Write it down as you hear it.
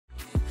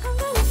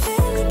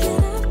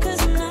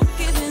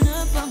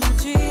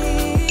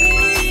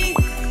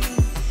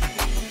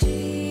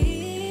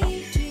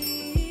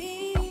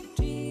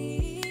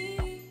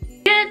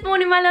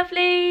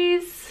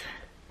lovelies.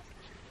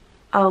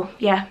 Oh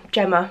yeah,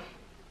 Gemma,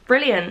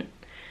 brilliant.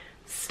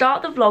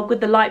 Start the vlog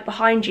with the light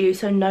behind you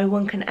so no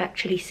one can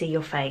actually see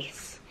your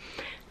face.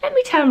 Let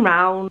me turn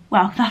round.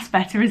 Well, that's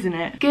better, isn't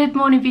it? Good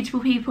morning, beautiful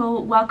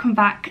people. Welcome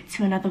back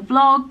to another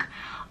vlog.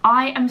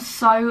 I am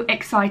so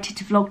excited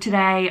to vlog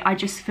today. I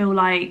just feel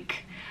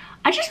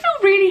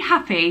really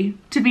happy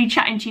to be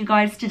chatting to you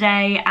guys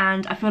today,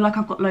 and I feel like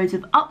I've got loads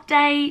of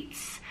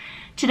updates.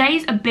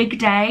 Today's a big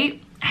day,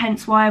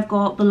 hence why I've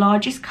got the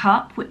largest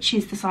cup, which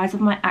is the size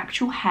of my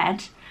actual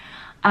head,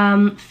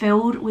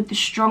 filled with the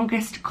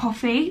strongest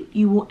coffee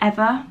you will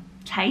ever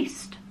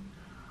taste.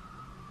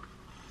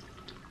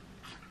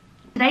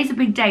 Today's a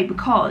big day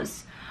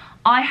because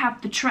I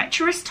have the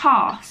treacherous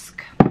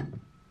task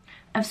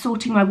of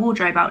sorting my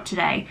wardrobe out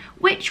today,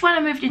 which when I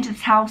moved into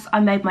this house I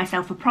made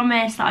myself a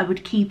promise that I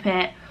would keep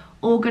it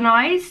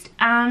organised,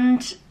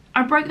 and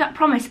I broke that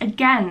promise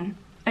again.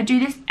 I do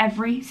this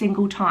every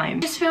single time.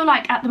 I just feel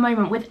like at the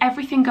moment with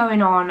everything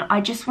going on,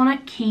 I just want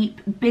to keep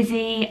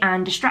busy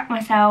and distract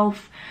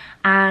myself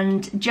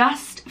and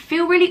just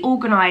feel really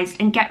organised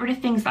and get rid of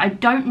things that I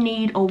don't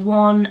need or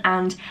want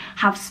and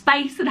have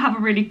space and have a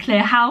really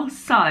clear house.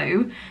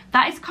 So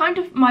that is kind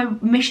of my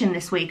mission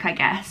this week, I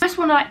guess. I just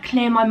want to like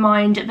clear my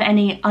mind of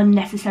any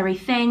unnecessary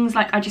things.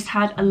 Like I just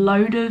had a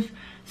load of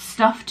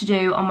stuff to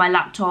do on my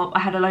laptop. I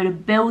had a load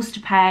of bills to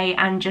pay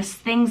and just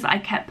things that I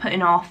kept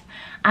putting off,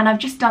 and I've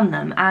just done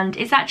them, and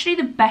it's actually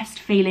the best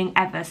feeling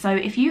ever. So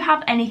if you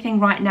have anything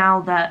right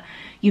now that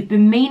you've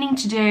been meaning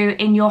to do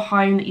in your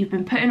home that you've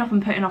been putting off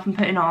and putting off and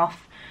putting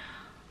off,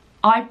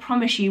 I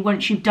promise you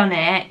once you've done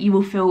it, you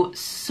will feel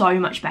so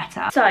much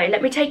better. So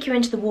let me take you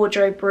into the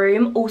wardrobe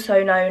room,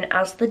 also known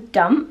as the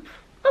dump.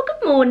 Oh,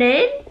 good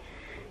morning.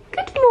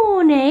 Good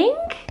morning.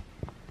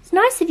 It's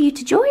nice of you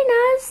to join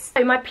us.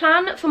 So my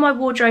plan for my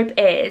wardrobe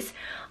is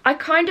I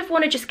kind of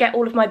want to just get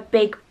all of my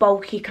big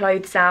bulky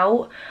clothes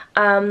out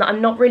that I'm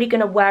not really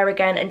going to wear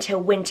again until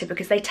winter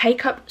because they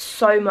take up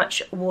so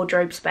much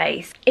wardrobe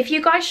space. If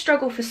you guys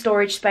struggle for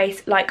storage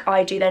space like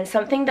I do, then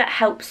something that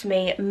helps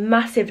me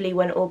massively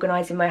when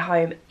organising my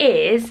home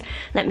is,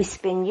 let me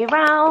spin you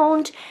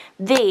around,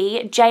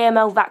 the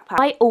JML VacPack.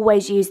 I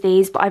always use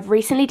these, but I've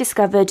recently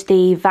discovered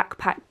the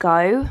VacPack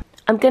Go.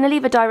 I'm going to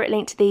leave a direct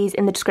link to these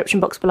in the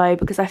description box below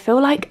because I feel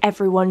like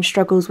everyone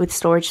struggles with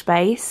storage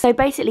space. So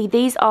basically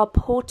these are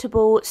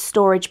portable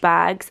storage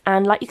bags,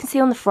 and like you can see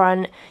on the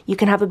front, you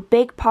can have a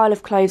big pile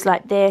of clothes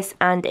like this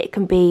and it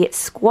can be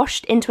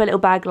squashed into a little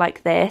bag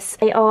like this.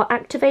 They are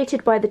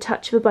activated by the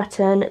touch of a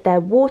button,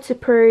 they're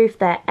waterproof,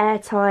 they're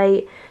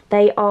airtight,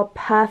 they are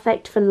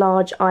perfect for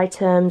large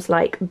items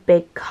like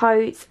big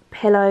coats,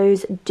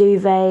 pillows,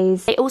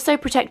 duvets. They also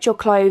protect your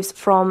clothes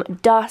from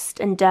dust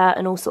and dirt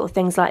and all sort of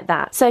things like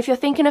that. So if you're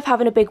thinking of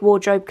having a big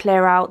wardrobe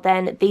clear out,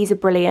 then these are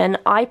brilliant.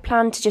 I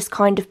plan to just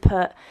kind of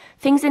put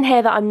things in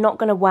here that I'm not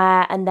going to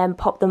wear and then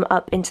pop them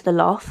up into the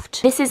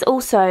loft. This is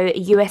also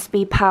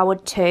USB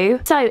powered too.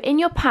 So in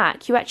your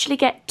pack you actually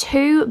get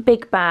 2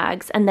 big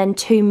bags and then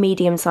 2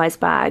 medium-sized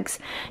bags.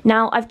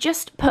 Now I've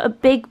just put a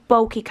big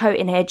bulky coat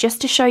in here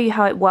just to show you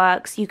how it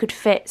works. You could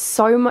fit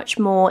so much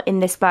more in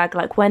this bag.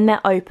 Like when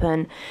they're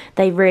open,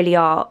 they really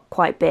are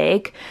quite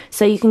big.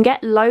 So you can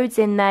get loads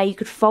in there, you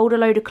could fold a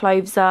load of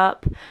clothes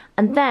up,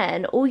 and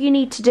then all you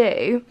need to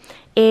do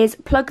is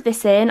plug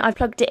this in. I've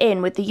plugged it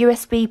in with the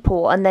USB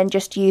port and then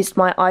just used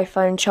my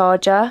iPhone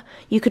charger.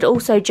 You could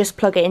also just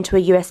plug it into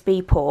a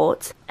USB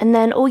port, and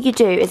then all you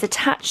do is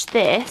attach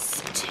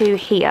this to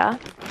here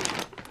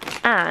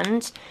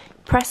and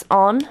press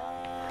on,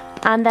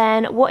 and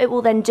then what it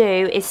will then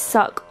do is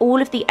suck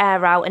all of the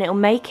air out and it will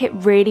make it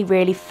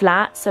really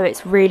flat, so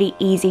it's really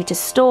easy to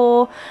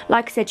store.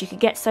 Like I said, you could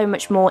get so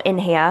much more in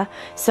here.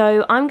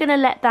 So I'm gonna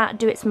let that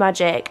do its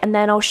magic and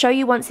then I'll show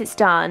you once it's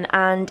done,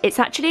 and it's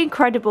actually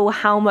incredible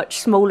how much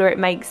smaller it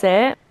makes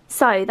it.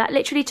 So that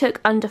literally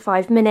took under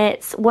 5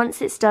 minutes.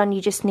 Once it's done,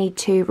 you just need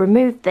to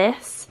remove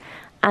this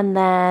and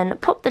then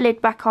pop the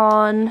lid back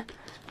on,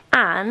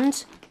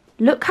 and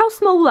look how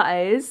small that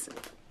is.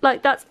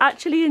 Like, that's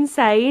actually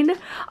insane.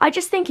 I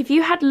just think if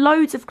you had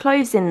loads of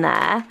clothes in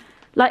there,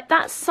 like,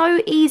 that's so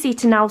easy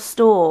to now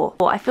store.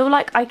 I feel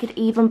like I could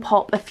even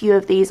pop a few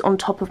of these on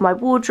top of my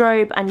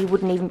wardrobe and you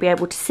wouldn't even be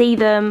able to see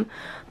them.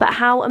 But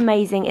how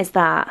amazing is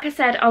that? Like I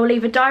said, I'll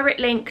leave a direct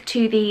link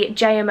to the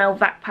JML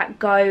VacPack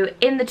Go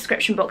in the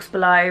description box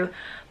below.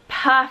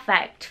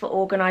 Perfect for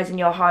organising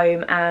your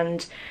home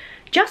and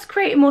just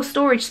creating more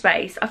storage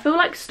space. I feel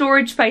like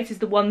storage space is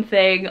the one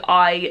thing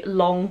I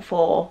long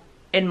for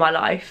in my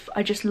life.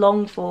 I just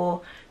long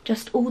for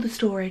just all the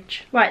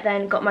storage. Right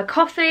then, got my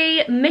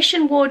coffee.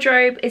 Mission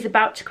wardrobe is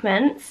about to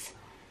commence.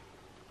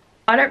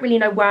 I don't really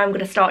know where I'm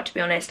going to start, to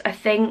be honest. I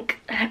think,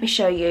 let me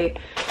show you.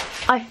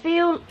 I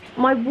feel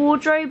my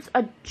wardrobes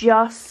are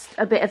just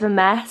a bit of a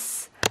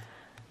mess.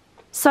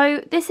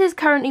 So this is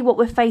currently what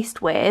we're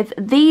faced with.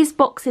 These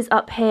boxes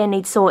up here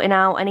need sorting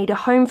out. I need a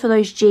home for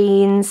those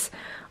jeans.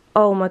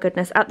 Oh my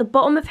goodness. At the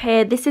bottom of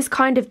here, this is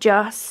kind of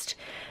just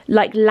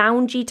like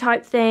loungy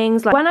type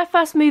things. Like when I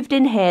first moved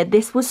in here,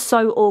 this was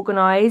so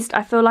organised.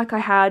 I feel like I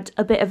had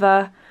a bit of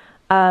a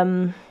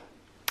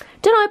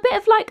don't know,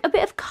 a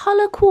bit of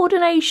colour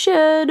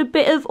coordination, a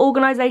bit of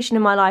organisation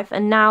in my life,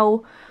 and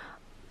now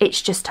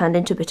it's just turned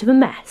into a bit of a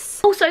mess.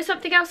 Also,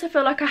 something else I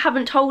feel like I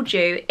haven't told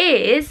you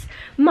is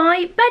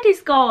my bed is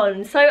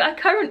gone. So I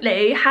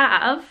currently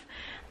have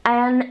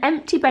an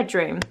empty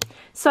bedroom.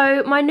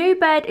 So my new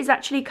bed is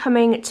actually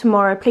coming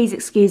tomorrow. Please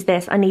excuse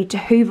this, I need to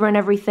hoover and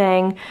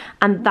everything,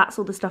 and that's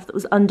all the stuff that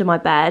was under my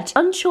bed.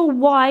 Unsure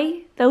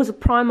why there was a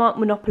Primark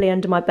Monopoly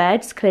under my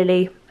bed. It's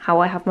clearly how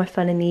I have my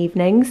fun in the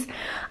evenings.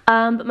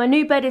 But my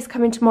new bed is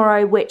coming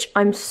tomorrow, which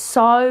I'm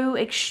so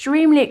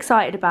extremely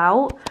excited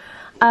about.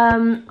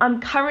 I'm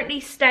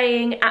currently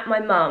staying at my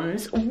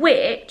mum's,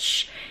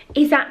 which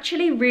is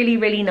actually really,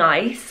 really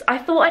nice. I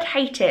thought I'd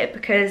hate it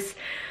because,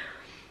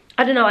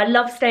 I don't know, I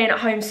love staying at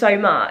home so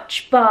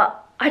much, but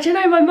I don't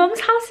know, my mum's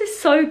house is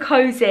so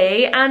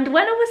cozy, and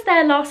when I was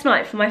there last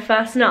night for my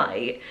first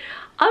night,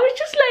 I was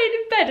just laying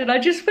in bed and I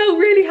just felt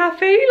really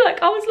happy.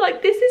 Like, I was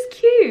like, this is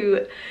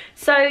cute.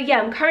 So yeah,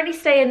 I'm currently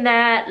staying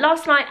there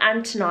last night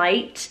and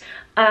tonight.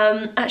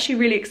 Actually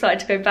really excited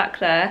to go back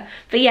there.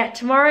 But yeah,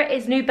 tomorrow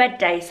is new bed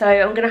day, so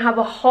I'm gonna have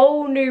a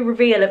whole new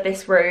reveal of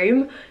this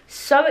room.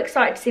 So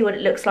excited to see what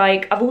it looks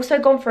like. I've also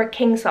gone for a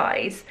king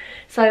size,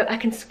 so I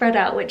can spread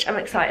out, which I'm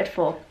excited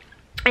for.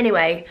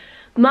 Anyway,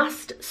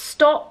 must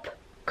stop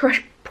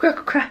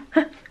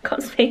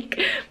can't speak.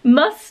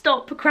 Must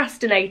stop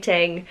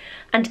procrastinating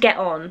and get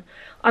on.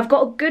 I've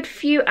got a good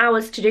few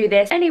hours to do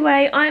this.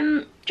 Anyway,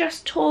 I'm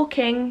just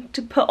talking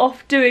to put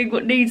off doing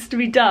what needs to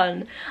be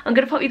done. I'm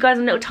gonna pop you guys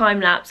a little time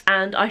lapse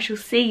and I shall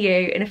see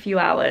you in a few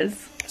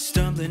hours.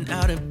 Stumbling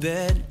out of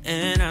bed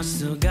and I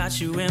still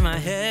got you in my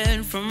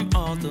head from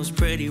all those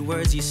pretty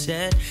words you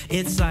said.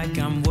 It's like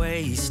I'm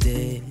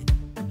wasted.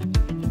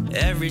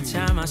 Every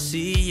time I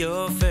see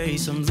your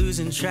face, I'm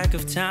losing track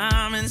of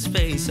time and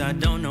space. I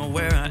don't know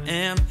where I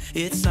am.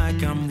 It's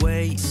like I'm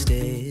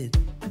wasted,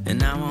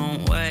 and I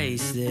won't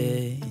waste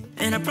it.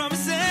 And I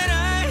promise that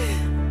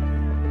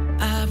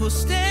I will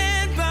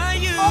stand by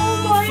you.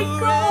 Oh my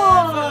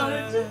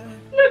god!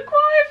 Look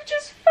what I've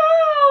just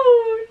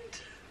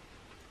found!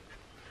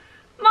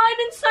 Mine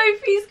and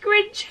Sophie's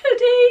Grinch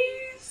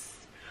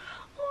hoodies.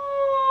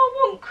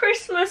 Oh, I want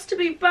Christmas to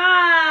be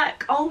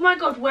back. Oh my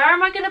god, where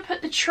am I going to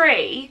put the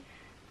tree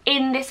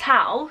in this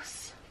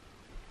house?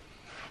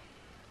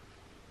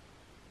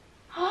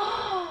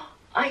 Oh,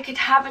 I could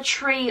have a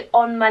tree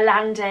on my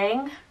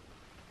landing.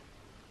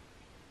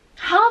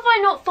 How have I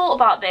not thought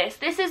about this?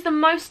 This is the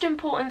most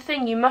important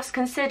thing you must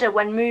consider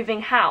when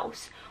moving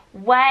house.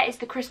 Where is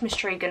the Christmas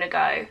tree going to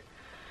go?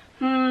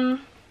 I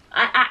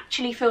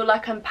actually feel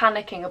like I'm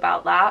panicking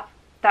about that.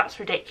 That's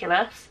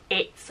ridiculous.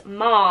 It's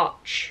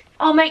March.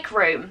 I'll make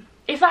room.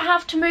 If I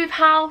have to move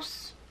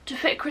house to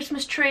fit a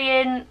Christmas tree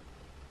in,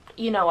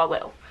 you know I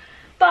will.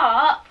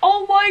 But,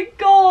 oh my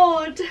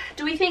god!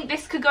 Do we think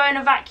this could go in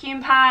a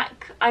vacuum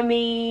pack? I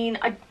mean,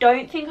 I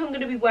don't think I'm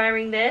going to be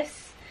wearing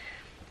this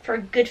for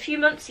a good few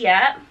months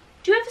yet.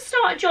 Do you ever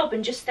start a job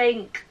and just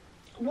think,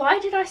 why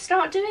did I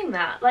start doing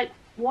that? Like,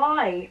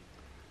 why?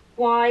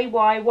 Why?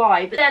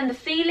 But then the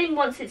feeling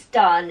once it's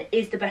done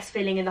is the best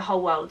feeling in the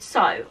whole world.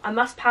 So, I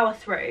must power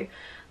through.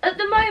 At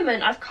the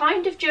moment, I've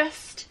kind of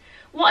just...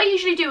 What I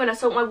usually do when I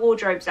sort my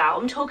wardrobes out,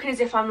 I'm talking as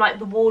if I'm like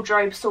the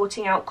wardrobe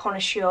sorting out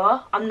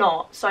connoisseur. I'm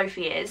not,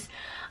 Sophie is.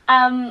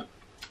 What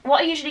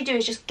I usually do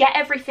is just get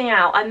everything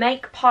out. I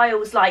make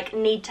piles like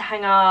need to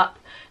hang up,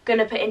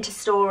 gonna put into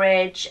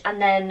storage,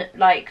 and then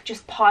like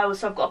just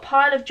piles. So I've got a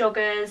pile of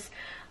joggers,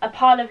 a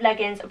pile of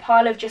leggings, a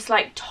pile of just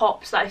like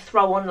tops that I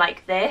throw on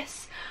like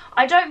this.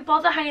 I don't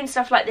bother hanging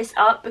stuff like this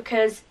up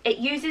because it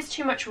uses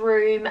too much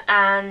room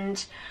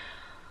and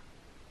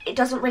it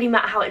doesn't really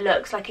matter how it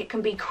looks. Like, it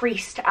can be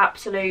creased to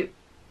absolute,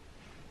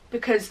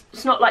 because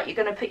it's not like you're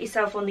going to put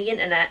yourself on the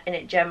internet in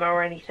it, Gemma,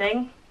 or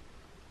anything.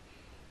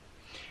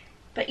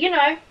 But you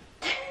know.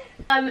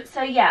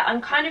 So yeah, I'm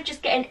kind of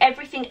just getting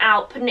everything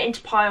out, putting it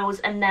into piles,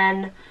 and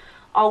then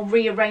I'll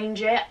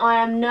rearrange it.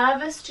 I am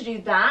nervous to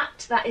do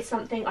that. That is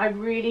something I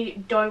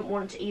really don't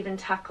want to even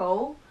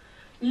tackle.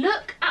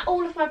 Look at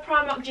all of my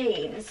Primark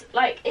jeans.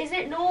 Like, is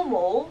it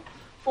normal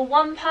for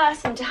one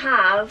person to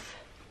have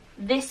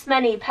this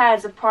many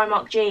pairs of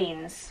Primark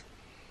jeans?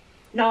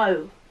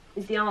 No,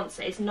 is the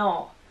answer. It's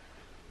not.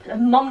 But the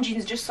mum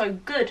jeans are just so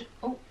good.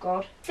 Oh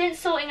god. Since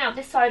sorting out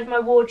this side of my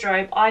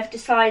wardrobe, I've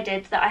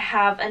decided that I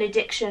have an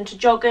addiction to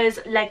joggers,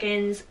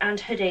 leggings and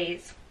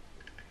hoodies.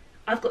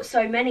 I've got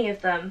so many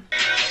of them.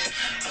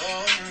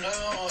 Oh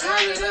no, how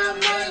did I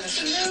manage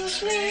to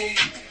lose me?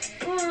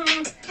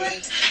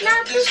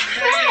 Not this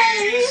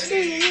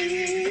crazy.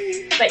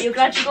 I bet you're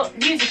glad you got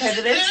music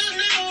over this.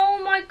 Oh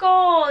my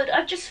god,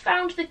 I've just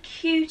found the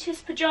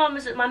cutest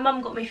pyjamas that my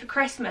mum got me for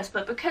Christmas,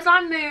 but because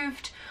I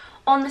moved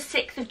on the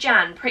 6th of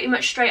Jan, pretty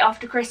much straight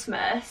after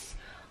Christmas,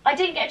 I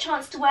didn't get a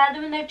chance to wear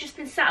them and they've just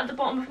been sat at the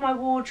bottom of my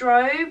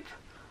wardrobe.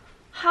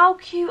 How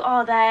cute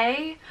are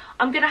they?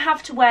 I'm going to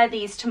have to wear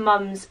these to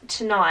mum's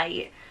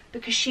tonight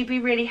because she'd be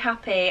really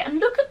happy. And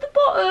look at the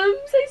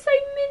bottoms, they say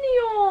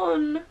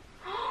Minion.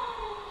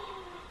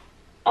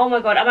 Oh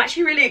my god, I'm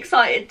actually really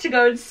excited to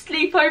go and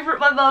sleep over at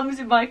my mum's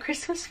in my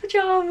Christmas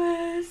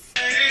pyjamas.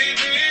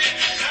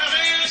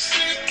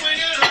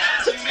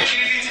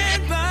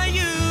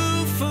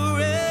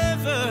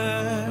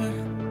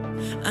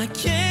 I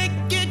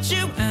can't get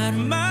you out of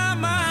my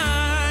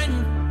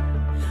mind.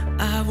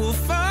 I will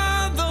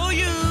follow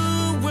you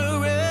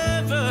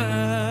wherever,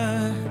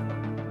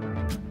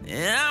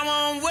 and I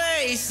won't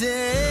waste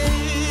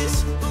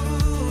this.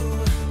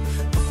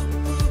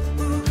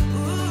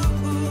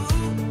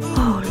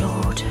 Oh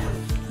Lord,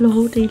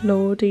 lordy,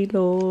 lordy,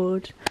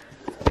 Lord.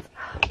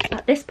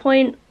 At this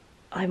point,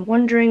 I'm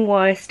wondering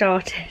why I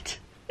started.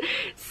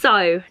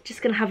 So,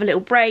 just gonna have a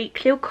little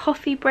break, little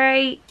coffee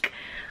break.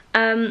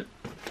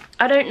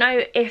 I don't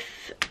know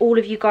if all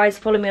of you guys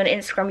follow me on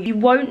Instagram. You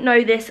won't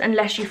know this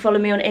unless you follow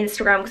me on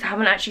Instagram, because I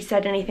haven't actually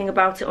said anything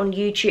about it on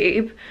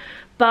YouTube.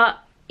 But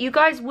you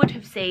guys would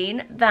have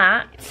seen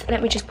that.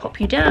 Let me just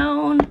pop you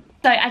down.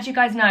 So as you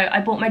guys know,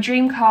 I bought my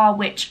dream car,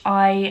 which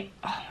I,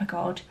 oh my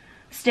god,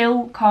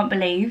 still can't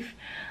believe.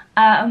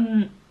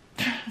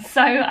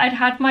 So I'd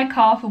had my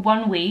car for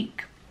 1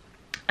 week.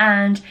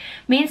 And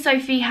me and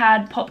Sophie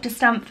had popped to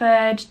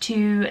Stamford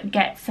to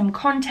get some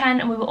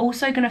content, and we were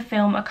also going to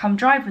film a come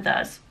drive with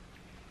us.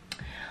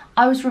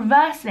 I was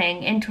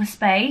reversing into a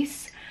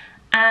space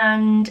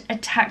and a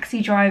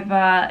taxi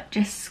driver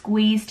just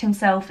squeezed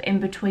himself in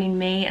between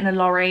me and a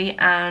lorry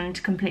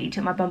and completely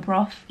took my bumper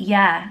off.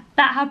 Yeah,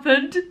 that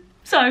happened.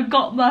 So I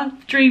got my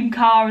dream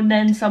car and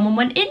then someone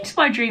went into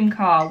my dream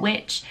car,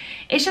 which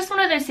is just one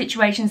of those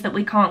situations that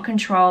we can't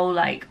control.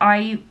 Like,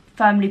 I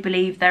firmly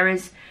believe there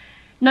is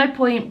no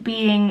point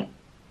being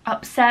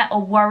upset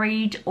or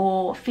worried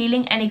or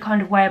feeling any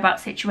kind of way about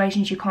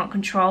situations you can't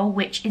control,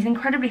 which is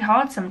incredibly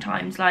hard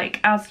sometimes.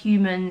 Like, as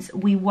humans,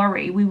 we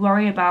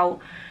worry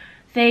about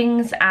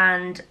things,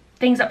 and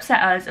things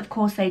upset us, of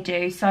course they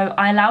do. So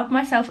I allowed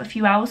myself a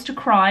few hours to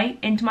cry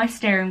into my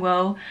steering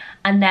wheel,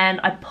 and then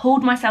I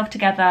pulled myself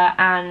together,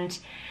 and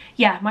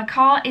yeah, my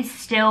car is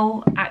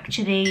still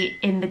actually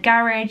in the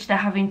garage. They're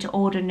having to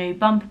order new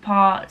bumper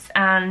parts,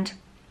 and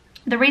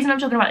the reason I'm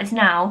talking about this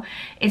now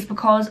is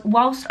because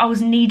whilst I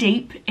was knee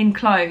deep in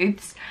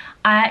clothes,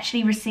 I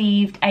actually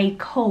received a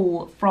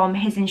call from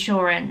his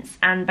insurance,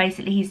 and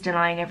basically he's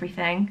denying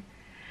everything.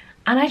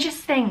 And I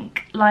just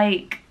think,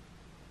 like,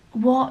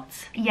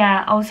 what?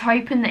 Yeah, I was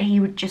hoping that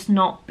he would just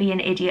not be an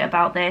idiot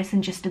about this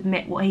and just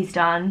admit what he's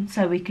done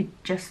so we could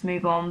just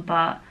move on,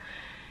 but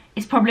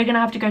it's probably gonna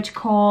have to go to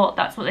court.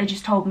 That's what they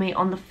just told me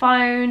on the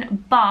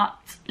phone. But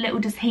little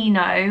does he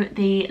know,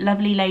 the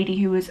lovely lady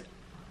who was,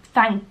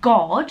 thank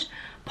God,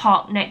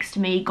 parked next to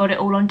me, got it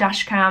all on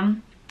dash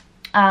cam.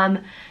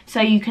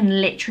 So you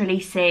can literally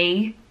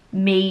see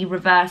me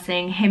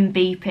reversing, him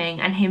beeping,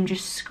 and him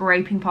just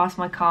scraping past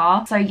my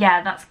car. So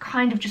yeah, that's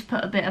kind of just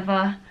put a bit of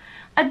a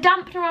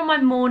dampener on my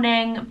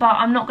morning, but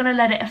I'm not gonna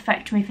let it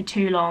affect me for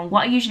too long.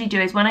 What I usually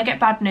do is when I get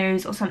bad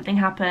news or something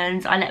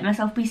happens, I let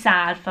myself be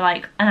sad for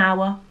like an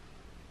hour.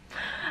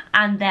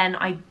 And then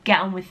I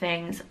get on with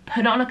things,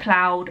 put it on a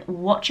cloud,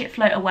 watch it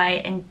float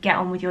away, and get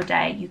on with your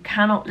day. You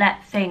cannot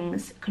let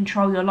things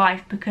control your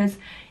life, because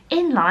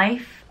in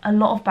life, a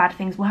lot of bad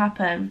things will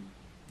happen.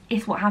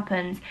 It's what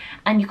happens.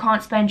 And you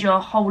can't spend your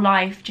whole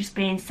life just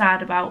being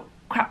sad about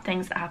crap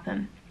things that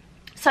happen.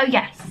 So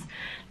yes,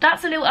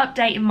 that's a little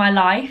update in my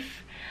life.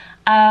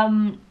 I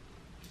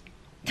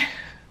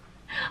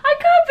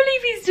can't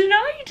believe he's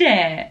denied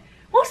it.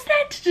 What's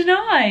there to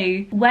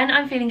deny? When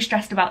I'm feeling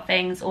stressed about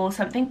things or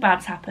something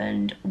bad's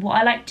happened, what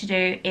I like to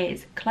do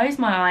is close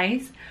my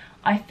eyes,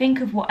 I think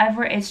of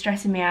whatever it is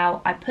stressing me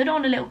out, I put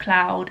on a little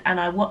cloud and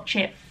I watch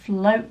it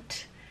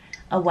float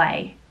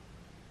away.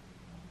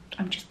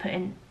 I'm just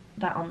putting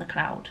that on the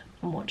cloud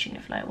and watching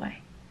it float away.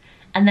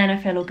 And then I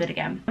feel all good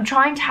again. I'm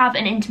trying to have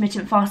an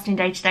intermittent fasting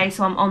day today,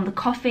 so I'm on the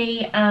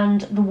coffee and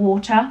the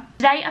water.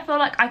 Today I feel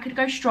like I could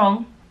go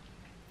strong,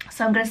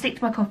 so I'm going to stick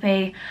to my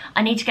coffee.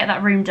 I need to get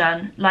that room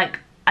done. Like,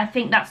 I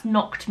think that's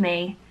knocked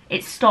me.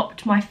 It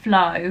stopped my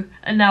flow,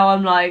 and now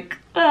I'm like,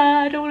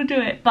 I don't want to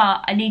do it.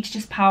 But I need to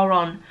just power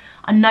on.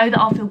 I know that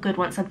I'll feel good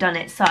once I've done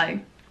it, so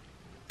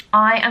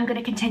I am going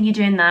to continue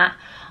doing that.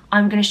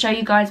 I'm going to show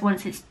you guys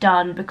once it's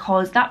done,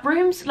 because that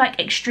room's like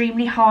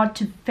extremely hard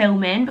to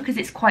film in because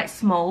it's quite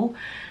small.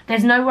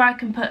 There's nowhere I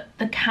can put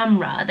the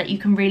camera that you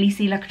can really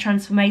see like a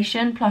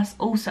transformation. Plus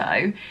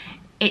also,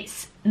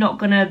 it's not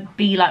gonna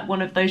be like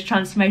one of those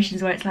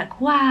transformations where it's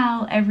like,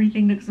 wow,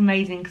 everything looks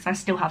amazing, because I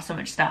still have so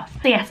much stuff.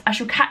 So yes, I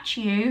shall catch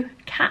you.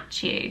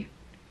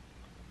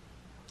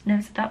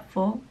 Never said that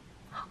before.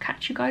 I'll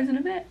catch you guys in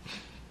a bit.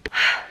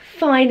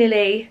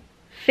 Finally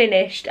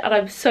finished, and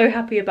I'm so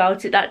happy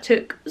about it. That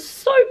took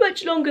so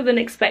much longer than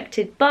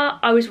expected, but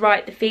I was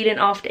right, the feeling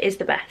after is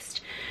the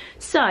best.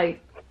 So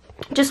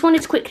just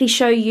wanted to quickly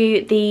show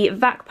you the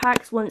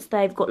VacPacks once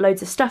they've got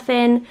loads of stuff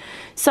in.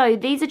 So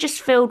these are just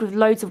filled with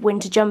loads of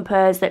winter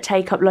jumpers that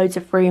take up loads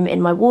of room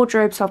in my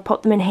wardrobe, so I've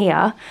popped them in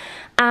here.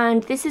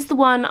 And this is the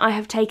one I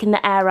have taken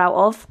the air out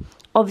of.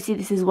 Obviously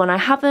this is one I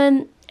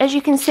haven't. As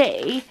you can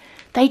see,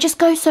 they just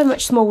go so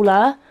much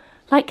smaller.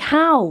 Like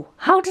how?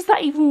 How does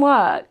that even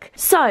work?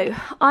 So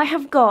I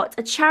have got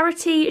a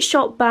charity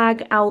shop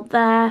bag out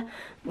there.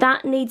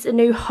 That needs a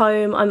new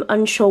home. I'm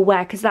unsure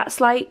where, because that's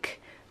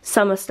like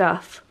summer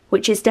stuff,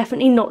 which is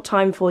definitely not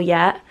time for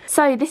yet.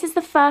 So this is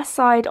the first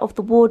side of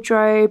the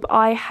wardrobe.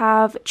 I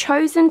have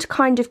chosen to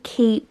kind of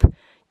keep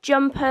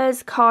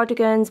jumpers,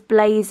 cardigans,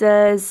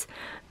 blazers,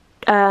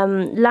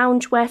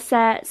 loungewear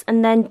sets,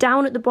 and then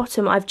down at the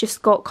bottom I've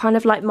just got kind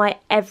of like my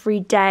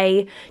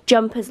everyday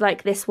jumpers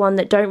like this one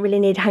that don't really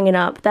need hanging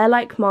up. They're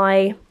like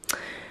my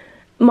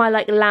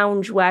like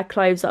loungewear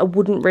clothes that I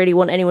wouldn't really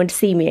want anyone to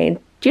see me in.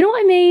 Do you know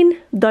what I mean?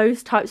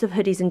 Those types of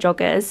hoodies and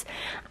joggers.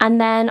 And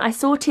then I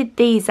sorted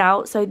these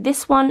out. So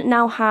this one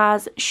now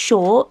has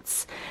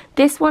shorts.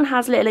 This one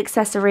has little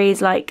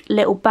accessories like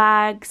little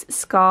bags,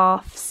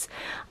 scarves,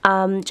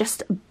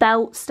 just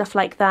belts, stuff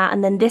like that.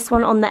 And then this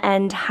one on the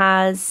end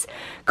has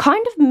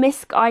kind of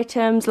misc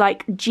items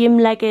like gym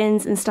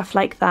leggings and stuff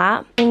like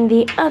that. On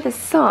the other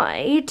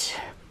side,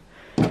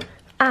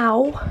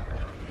 ow,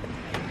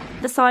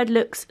 the side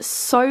looks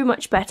so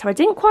much better. I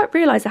didn't quite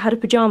realise I had a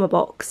pyjama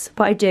box,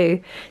 but I do.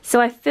 So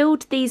I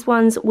filled these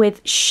ones with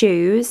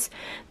shoes.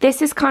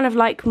 This is kind of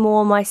like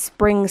more my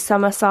spring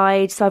summer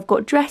side. So I've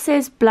got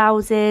dresses,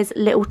 blouses,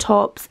 little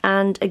tops,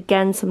 and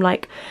again some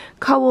like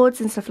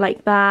co-ords and stuff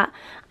like that.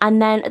 And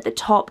then at the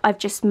top I've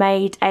just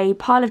made a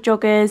pile of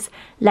joggers,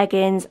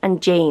 leggings and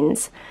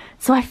jeans.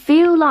 So I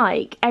feel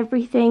like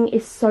everything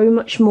is so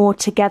much more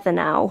together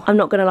now. I'm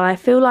not gonna lie, I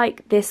feel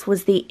like this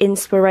was the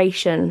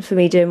inspiration for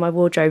me doing my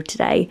wardrobe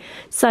today.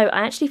 So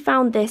I actually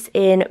found this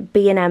in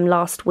B&M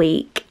last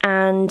week,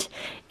 and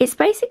it's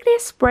basically a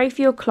spray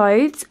for your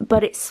clothes,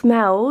 but it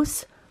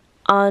smells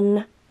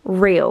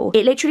unreal.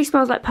 It literally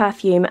smells like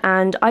perfume,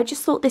 and I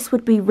just thought this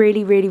would be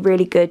really, really,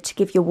 really good to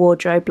give your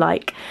wardrobe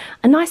like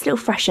a nice little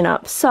freshen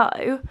up.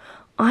 So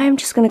I am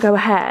just gonna go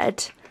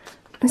ahead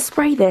and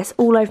spray this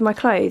all over my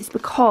clothes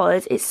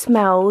because it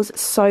smells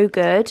so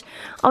good.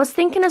 I was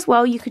thinking as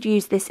well, you could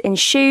use this in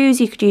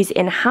shoes, you could use it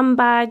in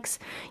handbags,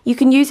 you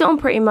can use it on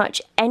pretty much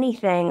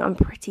anything, I'm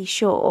pretty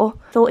sure.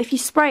 Thought if you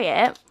spray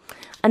it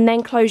and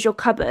then close your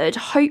cupboard,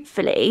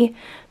 hopefully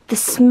the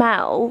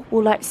smell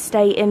will like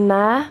stay in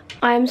there.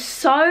 I am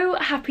so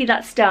happy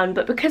that's done,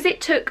 but because it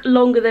took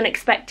longer than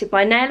expected,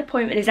 my nail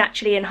appointment is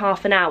actually in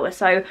half an hour,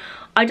 so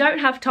I don't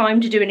have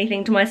time to do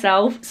anything to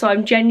myself, so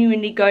I'm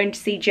genuinely going to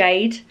see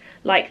Jade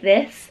like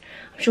this.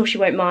 I'm sure she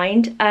won't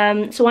mind.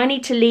 So I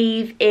need to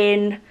leave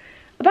in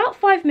about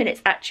 5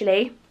 minutes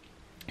actually.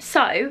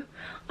 So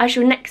I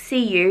shall next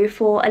see you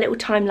for a little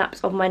time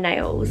lapse of my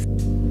nails.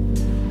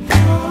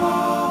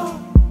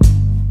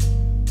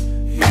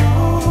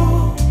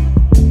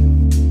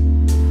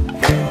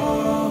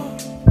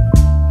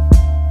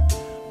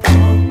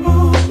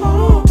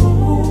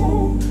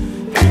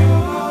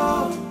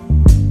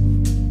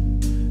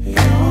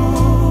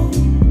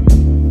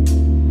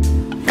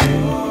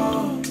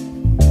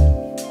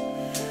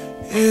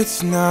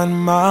 It's not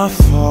my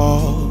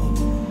fault.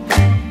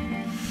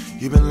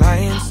 You've been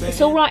lying.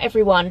 It's alright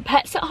everyone,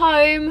 pets at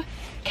home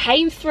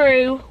came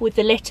through with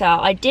the litter.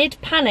 I did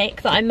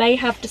panic that I may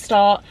have to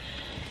start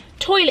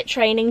toilet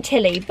training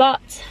Tilly,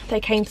 but they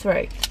came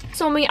through.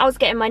 Saw me, I was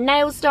getting my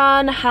nails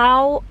done.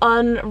 How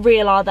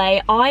unreal are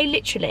they? I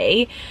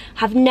literally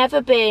have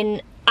never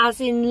been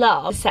as in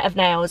love with a set of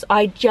nails.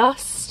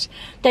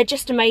 They're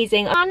just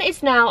amazing. And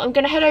it's now, I'm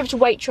gonna head over to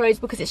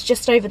Waitrose because it's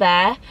just over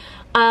there.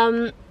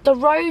 The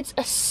roads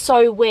are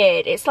so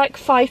weird. It's like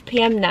 5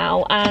 PM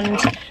now and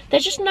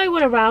there's just no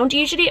one around.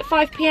 Usually at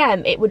 5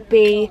 PM it would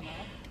be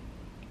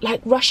like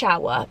rush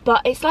hour,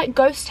 but it's like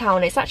ghost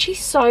town. It's actually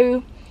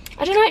so,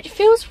 I don't know, it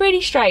feels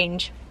really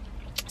strange.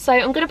 So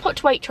I'm gonna pop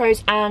to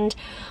Waitrose, and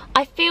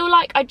I feel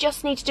like I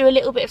just need to do a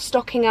little bit of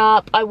stocking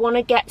up. I want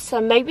to get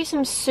maybe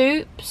some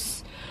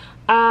soups.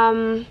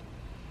 I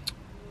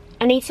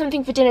need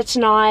something for dinner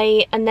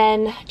tonight, and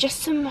then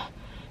just some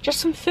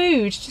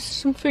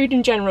food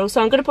in general.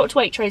 So I'm gonna put to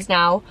Waitrose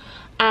now,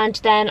 and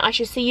then I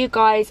shall see you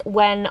guys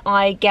when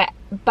I get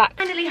back.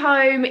 Finally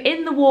home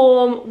in the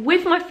warm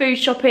with my food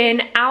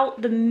shopping,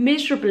 out the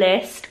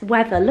miserablest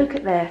weather. Look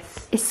at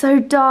this, it's so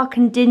dark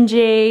and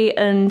dingy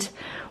and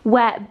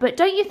wet, but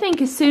don't you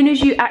think as soon as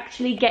you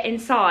actually get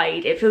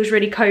inside it feels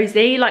really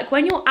cozy? Like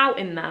when you're out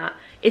in that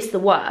it's the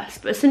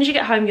worst, but as soon as you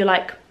get home you're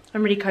like,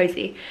 I'm really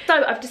cozy.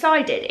 So I've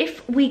decided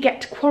if we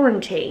get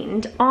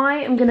quarantined, I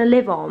am gonna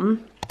live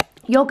on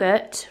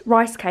yogurt,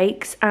 rice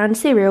cakes and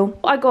cereal.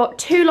 I got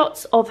 2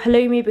 lots of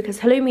halloumi because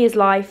halloumi is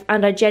life,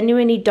 and I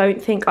genuinely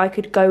don't think I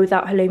could go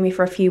without halloumi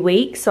for a few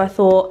weeks, so I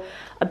thought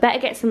I better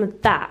get some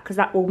of that because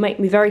that will make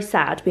me very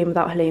sad being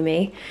without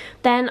halloumi.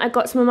 Then I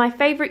got some of my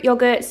favourite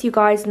yogurts. You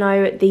guys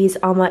know these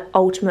are my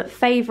ultimate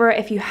favourite.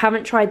 If you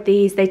haven't tried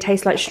these, they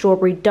taste like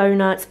strawberry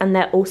donuts and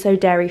they're also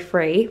dairy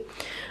free.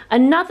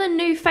 Another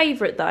new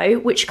favourite though,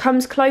 which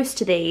comes close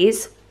to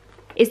these,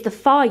 is the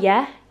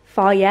Farye.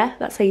 Farye,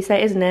 that's how you say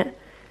it, isn't it?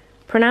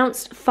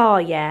 Pronounced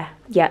Farye.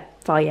 Yeah,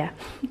 Farye.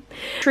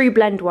 True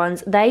blend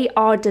ones. They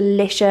are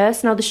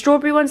delicious. Now the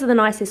strawberry ones are the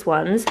nicest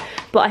ones,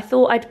 but I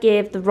thought I'd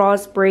give the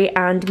raspberry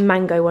and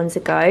mango ones a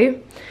go.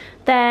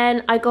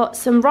 Then I got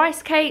some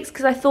rice cakes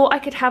because I thought I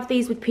could have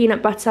these with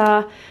peanut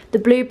butter. The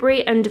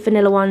blueberry and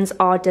vanilla ones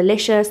are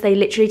delicious. They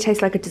literally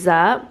taste like a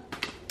dessert.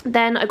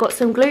 Then I got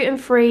some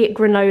gluten-free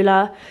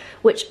granola,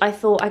 which I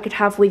thought I could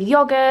have with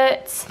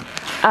yogurt.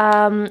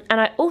 And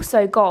I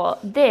also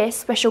got this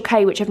Special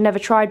K, which I've never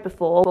tried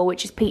before,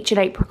 which is peach and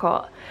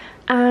apricot.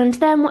 And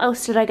then what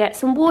else did I get?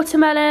 Some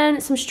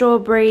watermelon, some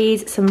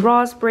strawberries, some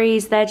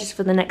raspberries. They're just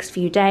for the next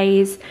few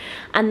days.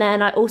 And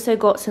then I also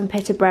got some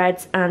pita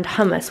breads and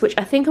hummus, which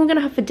I think I'm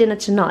gonna have for dinner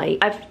tonight.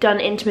 I've done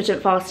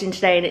intermittent fasting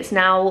today and it's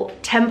now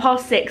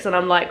 6:10 and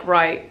I'm like,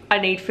 right, I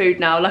need food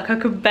now. Like I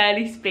can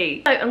barely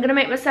speak. So I'm gonna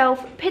make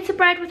myself pita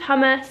bread with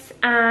hummus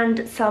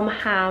and some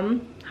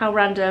ham. How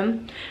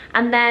random.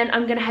 And then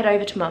I'm gonna head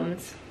over to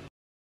Mum's.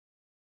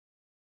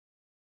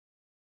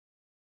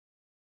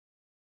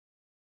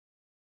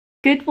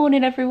 Good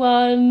morning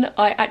everyone.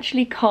 I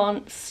actually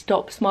can't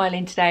stop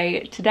smiling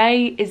today.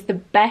 Today is the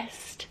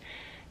best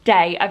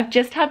day. I've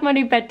just had my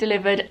new bed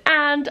delivered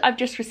and I've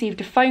just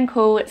received a phone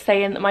call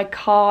saying that my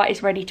car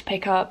is ready to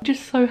pick up. I'm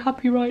just so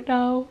happy right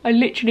now. I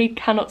literally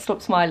cannot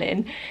stop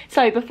smiling.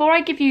 So before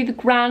I give you the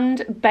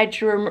grand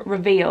bedroom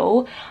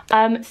reveal,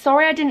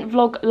 sorry I didn't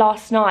vlog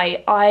last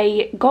night.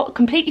 I got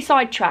completely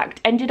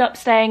sidetracked, ended up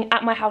staying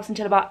at my house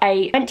until about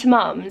 8, went to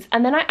Mum's,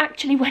 and then I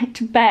actually went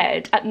to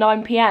bed at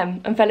 9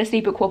 PM and fell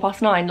asleep at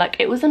 9:15. Like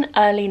it was an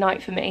early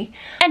night for me.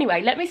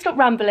 Anyway, let me stop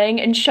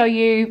rambling and show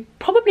you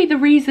probably the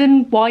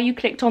reason why you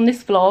clicked on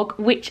this vlog,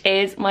 which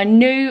is my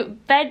new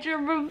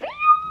bedroom reveal.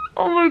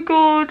 Oh my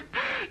god,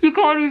 you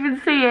can't even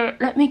see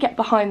it. Let me get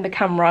behind the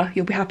camera,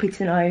 you'll be happy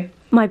to know.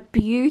 My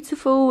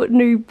beautiful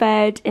new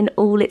bed in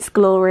all its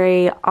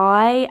glory.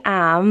 I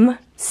am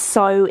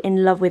so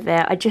in love with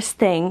it. I just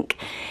think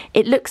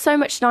it looks so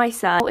much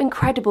nicer. How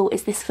incredible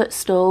is this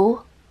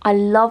footstool? I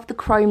love the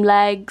chrome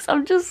legs.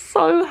 I'm just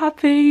so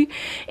happy.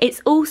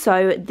 It's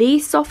also the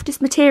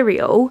softest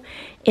material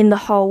in the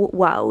whole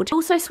world.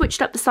 Also switched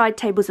up the side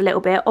tables a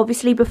little bit.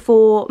 Obviously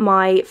before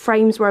my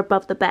frames were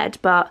above the bed,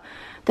 but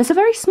there's a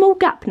very small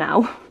gap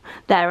now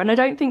there and I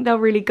don't think they'll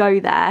really go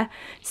there.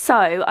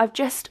 So I've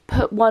just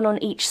put one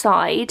on each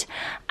side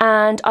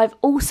and I've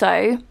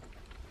also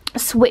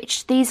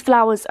switched these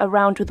flowers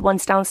around with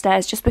ones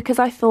downstairs just because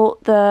I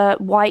thought the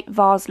white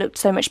vase looked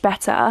so much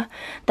better.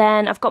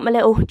 Then I've got my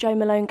little Jo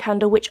Malone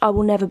candle, which I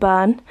will never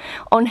burn,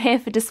 on here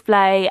for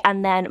display,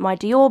 and then my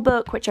Dior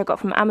book, which I got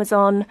from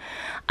Amazon.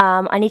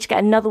 I need to get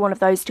another one of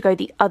those to go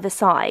the other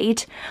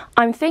side.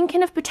 I'm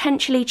thinking of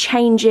potentially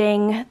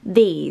changing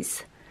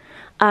these.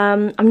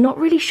 I'm not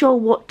really sure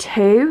what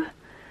to.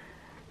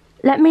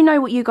 Let me know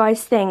what you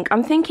guys think.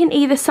 I'm thinking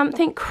either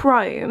something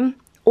chrome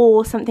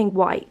or something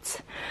white,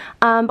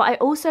 but I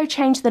also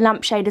changed the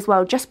lampshade as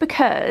well just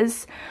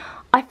because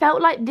I felt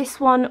like this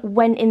one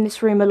went in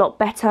this room a lot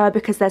better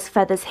because there's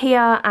feathers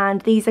here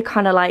and these are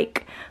kind of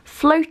like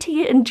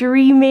floaty and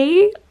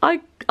dreamy.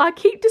 I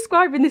keep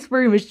describing this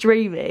room as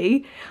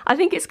dreamy. I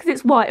think it's because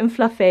it's white and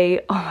fluffy.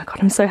 Oh my god,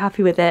 I'm so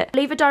happy with it. I'll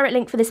leave a direct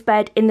link for this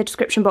bed in the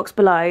description box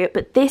below,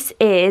 but this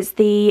is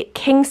the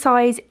king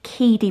size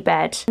Keedy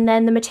bed. And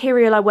then the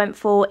material I went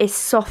for is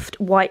soft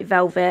white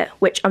velvet,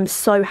 which I'm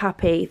so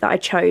happy that I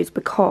chose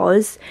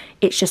because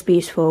it's just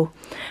beautiful.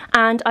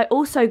 And I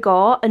also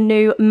got a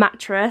new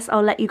mattress.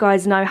 I'll let you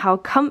guys know how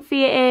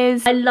comfy it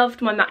is. I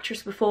loved my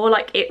mattress before,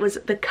 like it was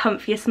the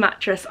comfiest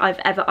mattress I've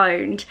ever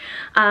owned.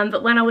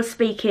 But when I was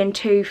speaking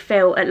to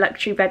Phil at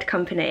Luxury Bed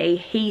Company,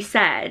 he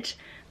said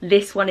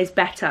this one is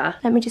better.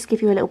 Let me just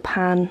give you a little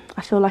pan.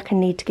 I feel like I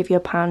need to give you a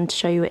pan to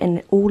show you it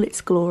in all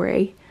its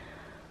glory.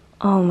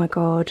 Oh my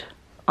god,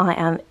 I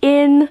am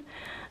in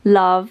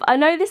love. I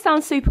know this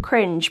sounds super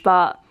cringe,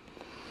 but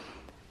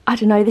I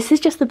don't know, this is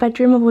just the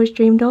bedroom I've always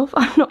dreamed of.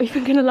 I'm not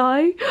even gonna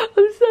lie,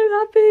 I'm so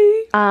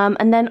happy.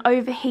 And then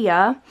over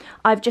here,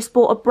 I've just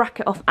bought a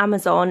bracket off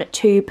Amazon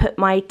to put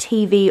my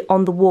TV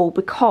on the wall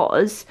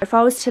because if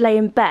I was to lay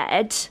in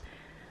bed,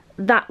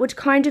 that would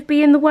kind of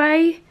be in the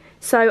way.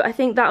 So I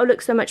think that'll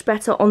look so much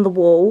better on the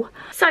wall.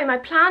 So my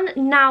plan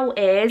now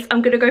is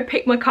I'm gonna go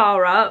pick my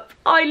car up.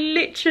 I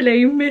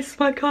literally miss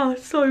my car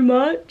so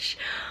much.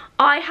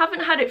 I haven't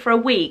had it for a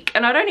week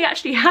and I'd only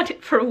actually had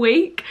it for a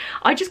week.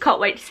 I just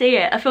can't wait to see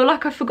it. I feel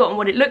like I've forgotten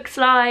what it looks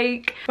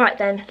like. Right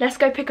then, let's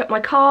go pick up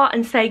my car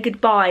and say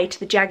goodbye to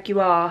the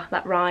Jaguar.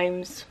 That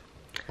rhymes.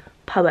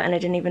 Poet and I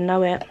didn't even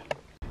know it.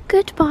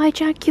 Goodbye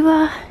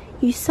Jaguar,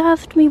 you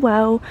served me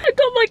well. I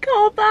got my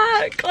car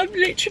back. I'm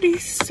literally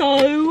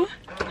so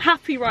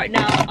happy right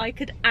now. I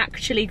could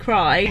actually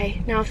cry.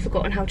 Okay, now I've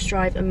forgotten how to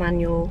drive a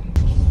manual.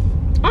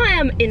 I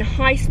am in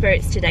high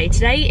spirits today.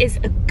 Today is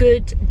a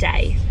good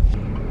day.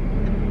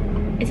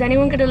 Is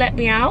anyone gonna let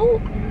me out?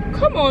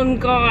 Come on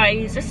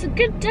guys, it's a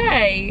good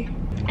day.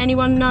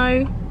 Anyone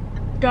know?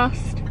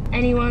 Dust?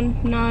 Anyone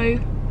know?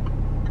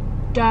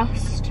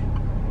 Dust?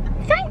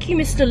 Thank you,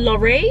 Mr.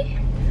 Lorry.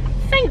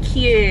 Thank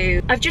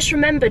you. I've just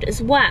remembered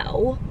as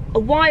well, a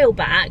while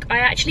back, I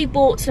actually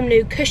bought some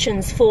new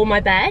cushions for my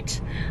bed,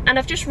 and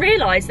I've just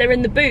realised they're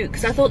in the boot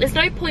because I thought there's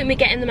no point me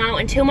getting them out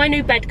until my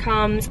new bed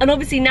comes, and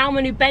obviously now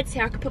my new bed's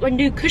here I can put my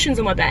new cushions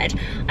on my bed.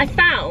 I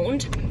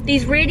found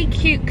these really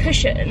cute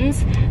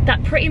cushions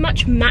that pretty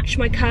much match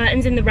my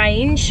curtains in the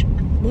range.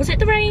 Was it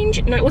the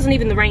range? No, it wasn't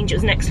even the range, it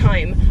was next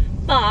home.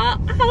 But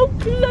how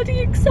bloody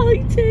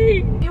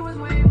exciting! It was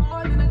way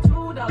more than a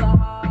 $2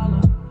 holler.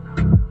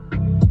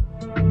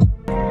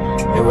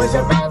 It was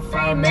about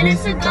 5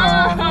 minutes ago.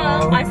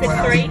 I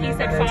said 3, he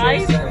said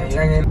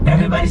 5.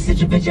 Everybody sit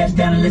your bitch ass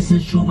down and listen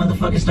to true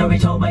motherfucking story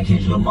told by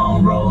Kendra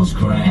Monroe's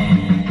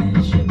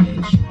crash.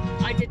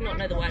 I did not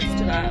know the words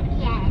to that.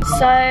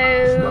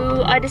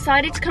 So I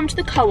decided to come to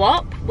the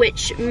Co-op,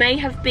 which may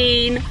have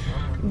been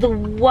the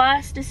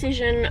worst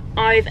decision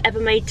I've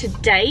ever made to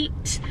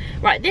date.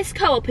 Right, this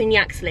Co-op in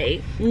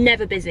Yaxley,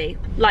 never busy.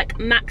 Like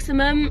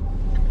maximum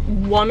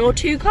 1 or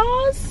 2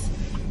 cars.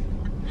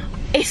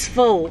 It's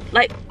full,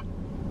 like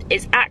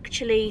it's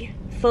actually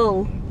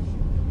full.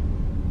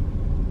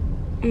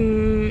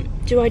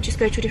 Do I just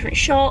go to a different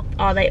shop?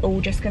 Are they all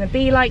just gonna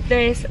be like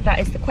this? That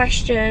is the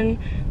question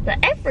that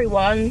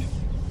everyone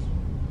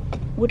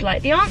would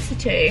like the answer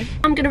to.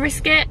 I'm gonna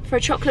risk it for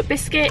a chocolate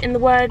biscuit, in the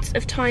words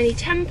of Tiny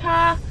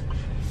Temper.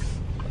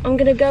 I'm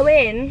gonna go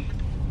in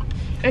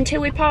until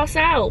we pass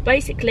out,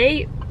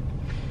 basically.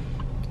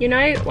 You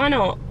know, why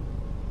not?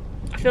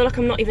 I feel like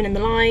I'm not even in the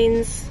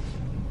lines.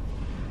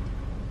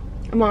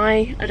 Am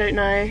I? I don't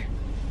know.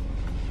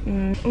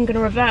 I'm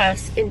gonna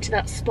reverse into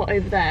that spot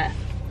over there.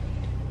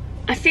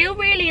 I feel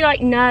really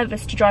like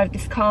nervous to drive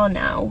this car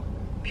now,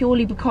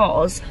 purely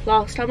because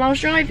last time I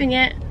was driving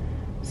it,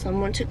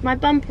 someone took my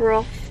bumper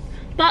off.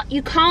 But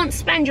you can't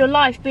spend your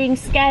life being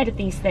scared of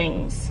these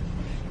things.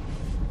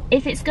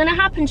 If it's gonna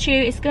happen to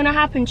you, it's gonna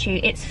happen to you.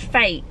 It's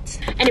fate.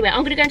 Anyway,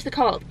 I'm gonna go into the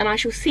Co-op and I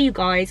shall see you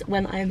guys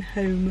when I am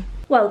home.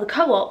 Well, the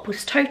Co-op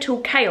was total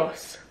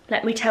chaos,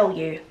 let me tell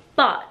you.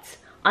 But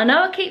I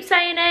know I keep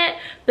saying it,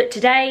 but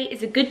today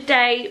is a good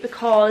day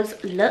because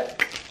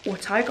look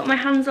what I got my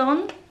hands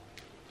on.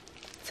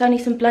 It's only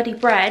some bloody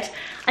bread.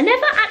 I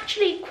never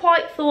actually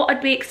quite thought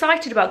I'd be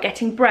excited about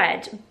getting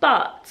bread,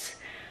 but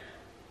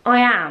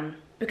I am.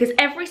 Because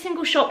every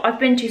single shop I've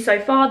been to so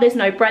far, there's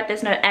no bread,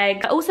 there's no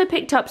egg. I also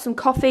picked up some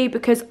coffee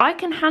because I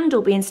can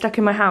handle being stuck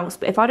in my house,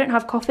 but if I don't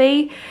have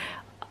coffee,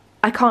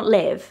 I can't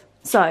live.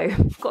 So,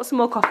 got some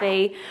more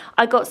coffee.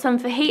 I got some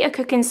fajita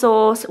cooking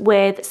sauce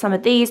with some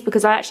of these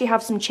because I actually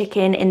have some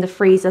chicken in the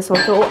freezer, so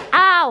I thought,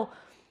 ow!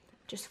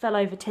 Just fell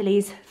over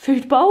Tilly's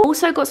food bowl.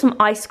 Also got some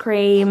ice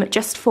cream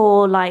just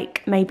for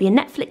like maybe a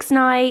Netflix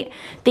night.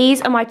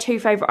 These are my 2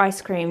 favourite ice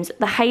creams.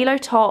 The Halo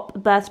Top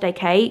birthday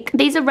cake.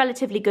 These are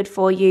relatively good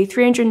for you.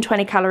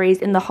 320 calories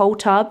in the whole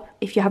tub.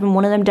 If you're having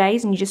one of them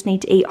days and you just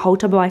need to eat a whole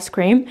tub of ice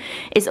cream,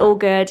 it's all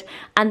good.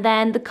 And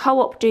then the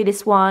Co-op do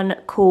this one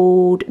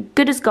called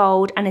Good as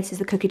Gold, and this is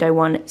the cookie dough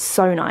one. It's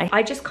so nice.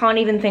 I just can't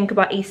even think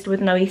about Easter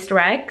with no Easter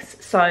eggs,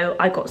 so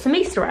I got some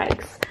Easter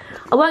eggs.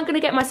 I weren't going to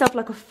get myself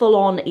like a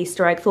full-on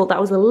Easter egg, thought that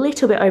was a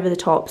little bit over the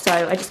top, so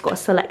I just got a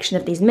selection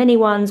of these mini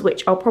ones,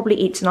 which I'll probably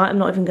eat tonight, I'm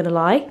not even going to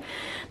lie.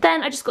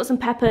 Then I just got some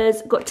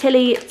peppers, got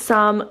Tilly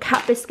some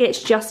cat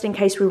biscuits just in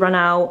case we run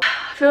out.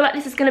 I feel like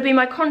this is going to be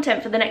my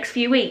content for the next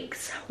few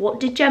weeks.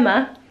 What did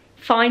Gemma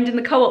find in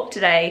the Co-op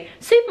today?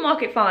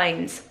 Supermarket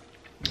finds.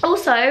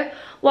 Also,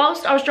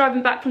 whilst I was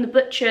driving back from the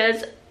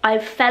butcher's, I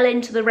fell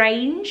into the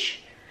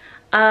range.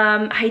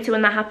 I hate it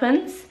when that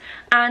happens.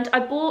 And I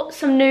bought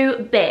some new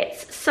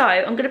bits. So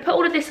I'm gonna put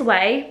all of this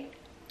away,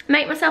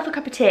 make myself a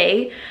cup of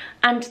tea,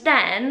 and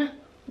then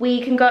we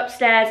can go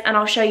upstairs and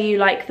I'll show you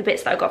like the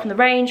bits that I got from the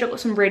range. I've got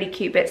some really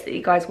cute bits that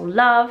you guys will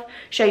love.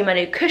 Show you my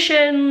new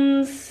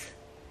cushions.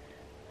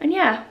 And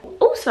yeah.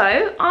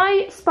 Also,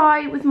 I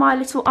spy with my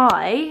little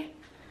eye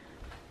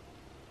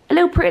a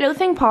little pretty little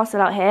thing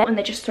parcel out here, and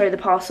they just throw the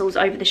parcels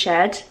over the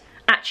shed.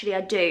 Actually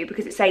I do,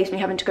 because it saves me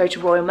having to go to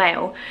Royal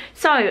Mail.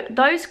 So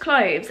those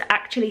clothes are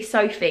actually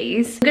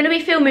Sophie's. I'm going to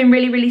be filming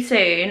really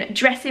soon,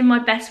 dressing my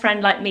best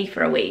friend like me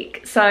for a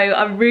week. So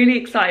I'm really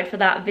excited for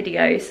that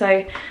video.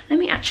 So let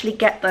me actually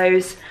get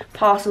those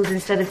parcels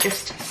instead of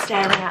just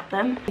staring at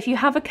them. If you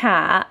have a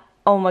cat,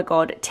 oh my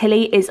god,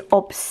 Tilly is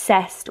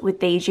obsessed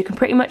with these. You can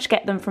pretty much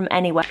get them from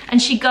anywhere.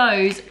 And she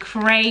goes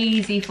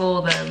crazy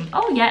for them.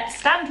 Oh yeah,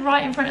 stand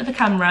right in front of the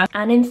camera.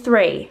 And in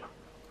 3,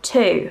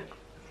 2,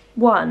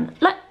 1,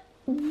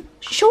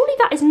 surely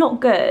that is not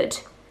good.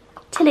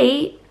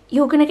 Tilly,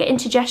 you're gonna get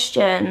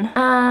indigestion.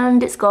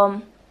 And it's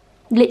gone.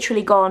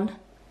 Literally gone.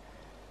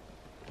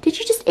 Did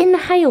you just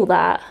inhale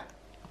that?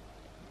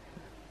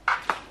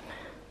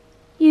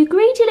 You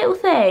greedy little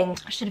thing.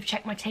 I should have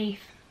checked my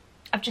teeth.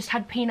 I've just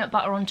had peanut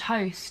butter on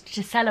toast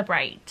to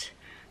celebrate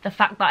the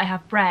fact that I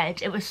have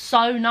bread. It was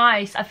so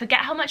nice. I forget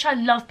how much I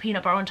love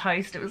peanut butter on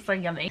toast. It was so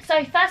yummy.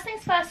 So first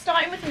things first,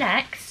 starting with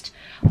Next.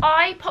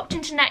 I popped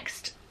into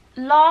Next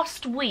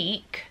last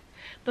week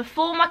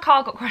before my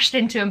car got crashed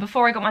into and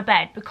before I got my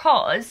bed,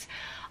 because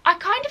I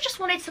kind of just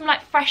wanted some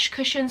like fresh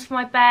cushions for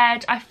my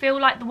bed. I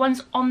feel like the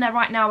ones on there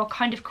right now are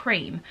kind of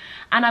cream,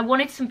 and I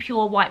wanted some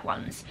pure white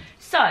ones.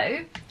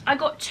 So I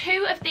got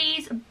 2 of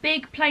these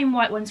big plain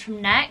white ones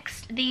from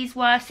Next. These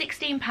were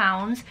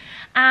 £16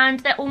 and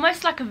they're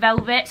almost like a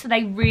velvet, so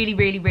they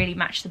really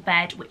match the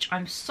bed, which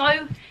I'm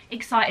so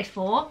excited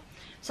for.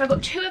 So I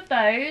got 2 of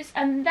those,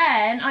 and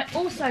then I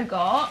also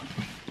got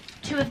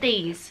 2 of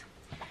these.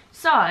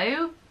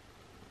 So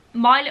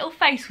my little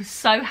face was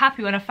so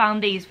happy when I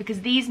found these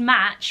because these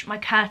match my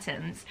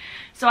curtains.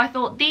 So I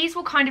thought these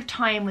will kind of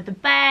tie in with the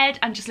bed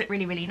and just look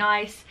really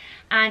nice.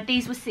 And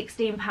these were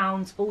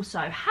 £16 also.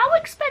 How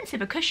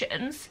expensive are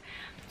cushions?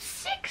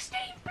 16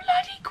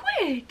 bloody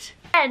quid.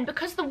 And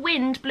because the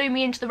wind blew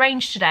me into the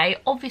range today,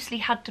 obviously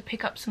had to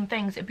pick up some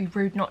things. It'd be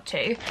rude not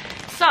to.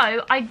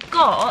 So I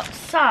got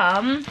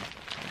some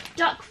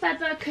duck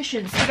feather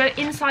cushions to go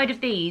inside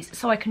of these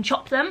so I can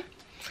chop them.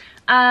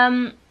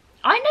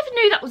 I never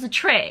knew that was a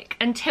trick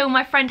until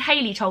my friend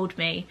Hayley told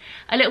me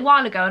a little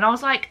while ago, and I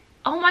was like,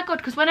 oh my god,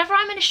 because whenever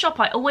I'm in a shop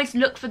I always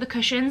look for the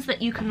cushions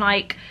that you can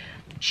like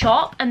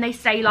chop and they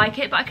say like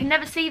it, but I can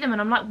never see them,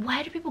 and I'm like,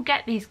 where do people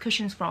get these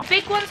cushions from?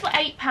 Big ones were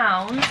 £8,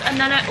 and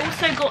then I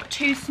also got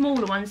 2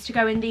 smaller ones to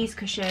go in these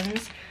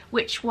cushions,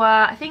 which were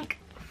I think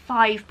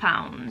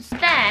 £5.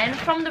 Then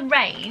from the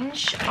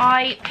range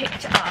I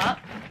picked up,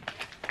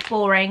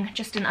 boring,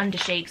 just an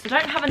undersheet because I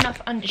don't have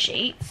enough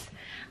undersheets.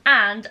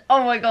 And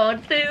oh my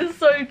god, this is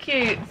so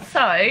cute.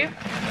 So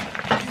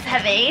this is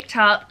heavy. Picked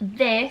up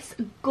this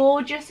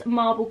gorgeous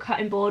marble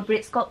cutting board, but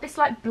it's got this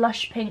like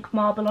blush pink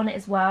marble on it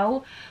as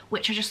well,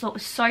 which I just thought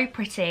was so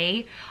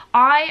pretty.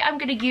 I am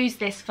going to use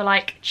this for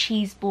like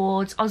cheese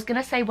boards. I was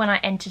going to say when I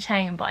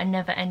entertain, but I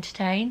never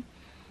entertain.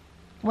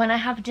 When I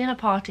have dinner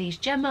parties.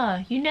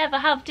 Gemma, you never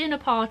have dinner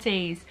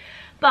parties.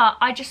 But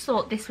I just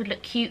thought this would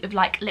look cute with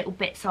like little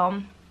bits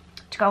on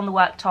to go on the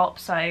worktop,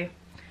 so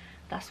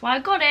that's why I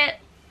got it.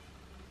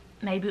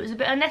 Maybe it was a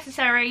bit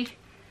unnecessary.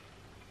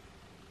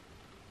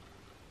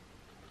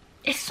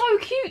 It's so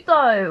cute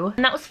though.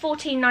 And that was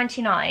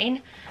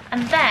 £14.99.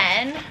 And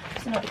then,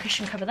 there's another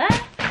cushion cover there.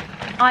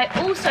 I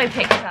also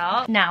picked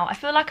up, now I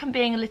feel like I'm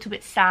being a little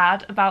bit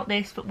sad about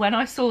this, but when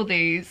I saw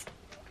these,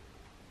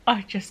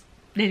 I just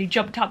nearly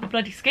jumped out the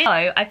bloody skin.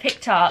 So I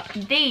picked up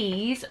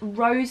these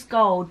rose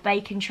gold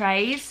bacon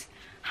trays.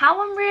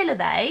 How unreal are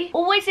they?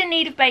 Always in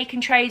need of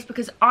bacon trays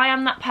because I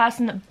am that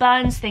person that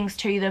burns things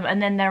to them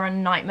and then they're a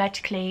nightmare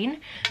to clean.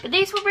 But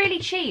these were really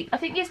cheap. I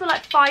think these were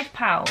like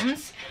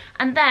 £5.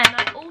 And then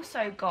I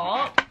also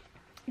got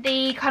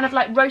the kind of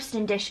like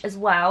roasting dish as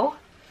well.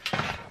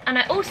 And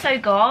I also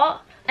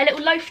got a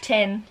little loaf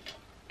tin,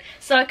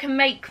 so I can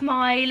make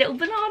my little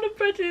banana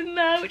bread in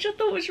there, which I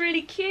thought was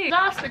really cute.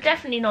 Last but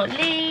definitely not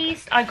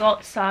least, I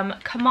got some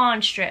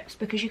command strips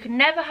because you can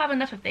never have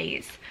enough of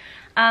these.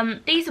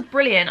 These are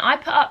brilliant. I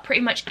put up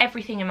pretty much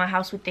everything in my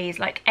house with these,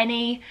 like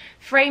any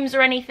frames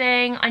or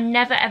anything. I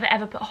never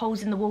ever put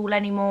holes in the wall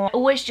anymore.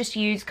 Always just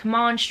use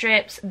command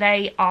strips.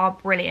 They are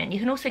brilliant. You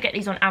can also get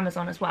these on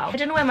Amazon as well. I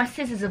don't know where my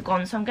scissors have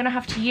gone, so I'm gonna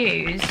have to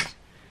use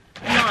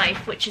a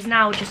knife, which is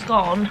now just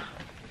gone.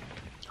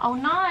 Oh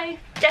no,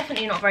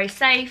 definitely not very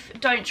safe.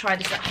 Don't try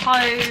this at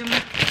home.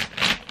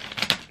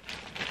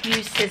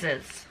 Use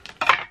scissors.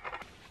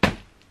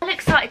 I'm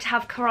excited to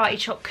have karate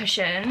chop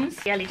cushions.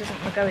 Ellie doesn't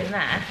want to go in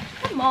there.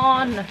 Come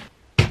on.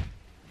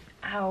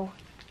 Ow.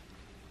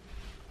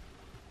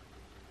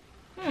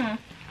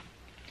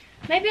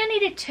 Maybe I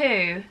needed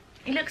 2.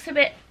 It looks a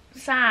bit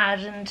sad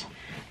and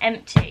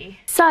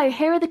empty. So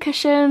here are the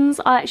cushions.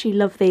 I actually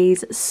love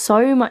these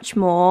so much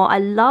more. I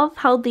love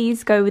how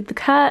these go with the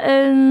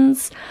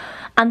curtains.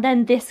 And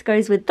then this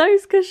goes with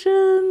those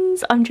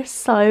cushions. I'm just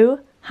so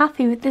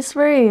happy with this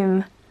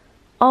room.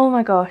 Oh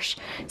my gosh.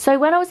 So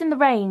when I was in the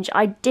range,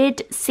 I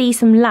did see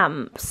some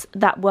lamps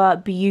that were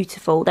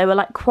beautiful. They were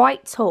like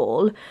quite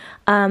tall.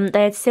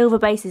 They had silver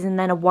bases and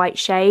then a white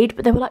shade,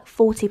 but they were like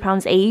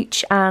 £40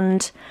 each,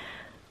 and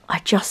I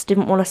just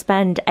didn't want to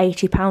spend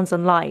 £80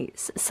 on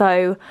lights.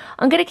 So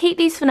I'm going to keep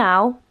these for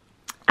now.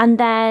 And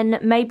then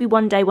maybe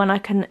one day when I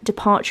can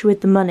depart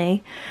with the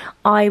money,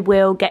 I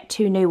will get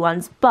 2 new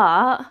ones.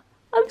 But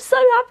I'm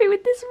so happy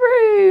with this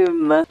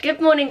room.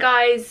 Good morning,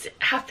 guys.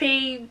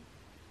 Happy,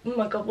 oh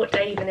my god, what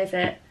day even is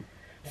it?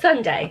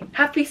 Sunday.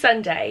 Happy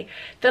Sunday.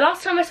 The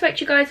last time I spoke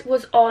to you guys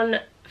was on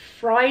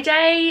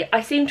Friday.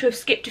 I seem to have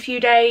skipped a few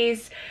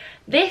days.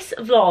 This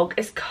vlog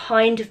has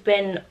kind of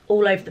been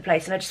all over the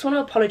place, and I just want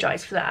to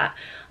apologise for that.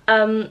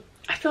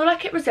 I feel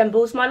like it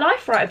resembles my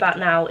life right about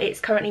now.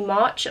 It's currently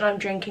March and I'm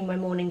drinking my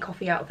morning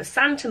coffee out of a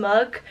Santa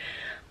mug.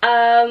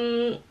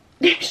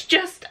 It's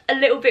just a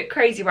little bit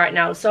crazy right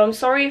now, so I'm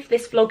sorry if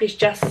this vlog is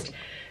just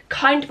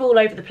kind of all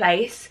over the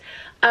place.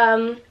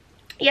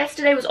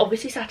 Yesterday was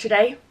obviously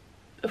Saturday,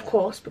 of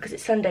course, because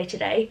it's Sunday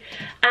today,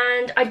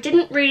 and I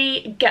didn't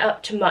really get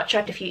up to much.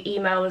 I had a few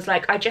emails,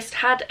 like I just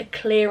had a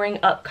clearing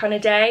up kind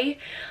of day.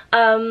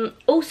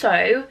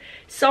 Also,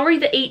 sorry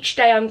that each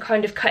day I'm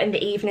kind of cutting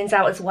the evenings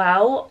out as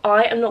well.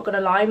 I am not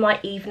gonna lie,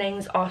 my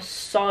evenings are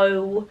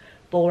so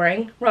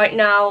boring. Right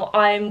now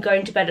I'm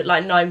going to bed at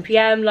like 9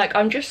 PM, like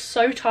I'm just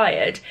so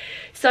tired.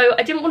 So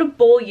I didn't want to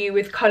bore you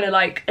with kind of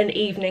like an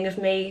evening of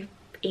me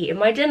eating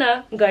my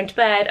dinner and going to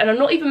bed, and I'm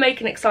not even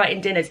making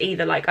exciting dinners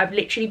either. Like I've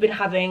literally been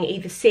having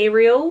either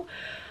cereal,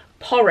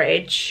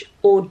 porridge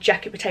or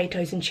jacket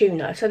potatoes and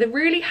tuna, so there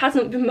really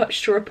hasn't been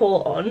much to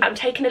report on. I'm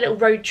taking a little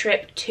road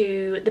trip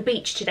to the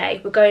beach today.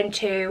 We're going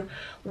to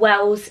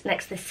Wells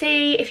next to the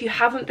sea. If you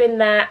haven't been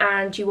there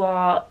and you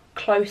are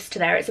close to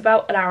there, it's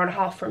about an hour and a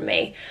half from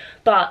me,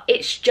 but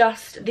it's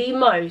just the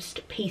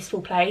most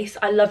peaceful place.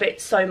 I love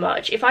it so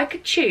much. If I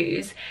could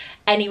choose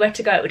anywhere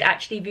to go, it would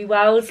actually be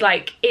Wells.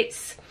 Like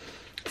it's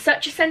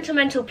such a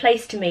sentimental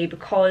place to me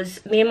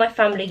because me and my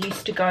family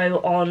used to go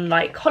on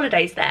like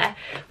holidays there.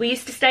 We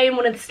used to stay in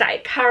one of the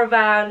static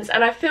caravans,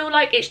 and I feel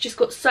like it's just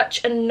got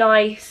such a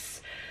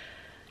nice,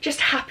 just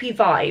happy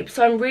vibe.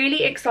 So I'm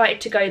really excited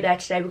to go there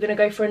today. We're going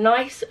to go for a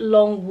nice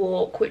long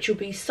walk, which will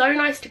be so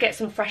nice to get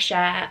some fresh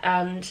air,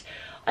 and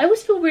I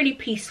always feel really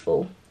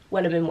peaceful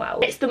when I'm in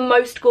Wells. It's the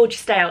most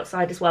gorgeous day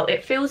outside as well.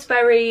 It feels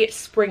very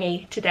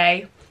springy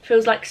today.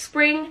 Feels like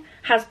spring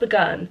has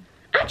begun.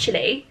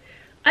 Actually,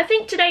 I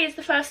think today is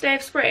the first day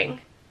of spring.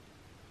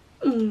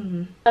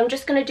 I'm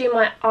just going to do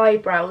my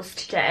eyebrows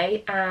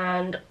today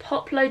and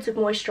pop loads of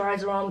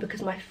moisturiser on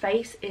because my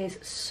face is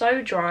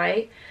so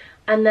dry.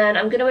 And then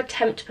I'm going to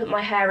attempt to put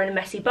my hair in a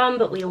messy bun,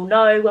 but we all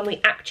know when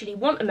we actually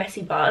want a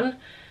messy bun,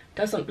 it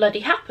doesn't bloody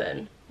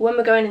happen. When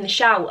we're going in the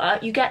shower,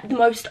 you get the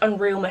most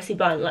unreal messy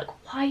bun. Like,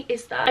 why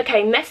is that?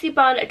 Okay, messy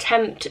bun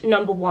attempt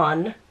number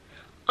 1.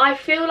 I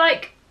feel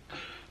like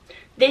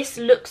this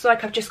looks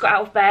like I've just got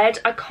out of bed.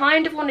 I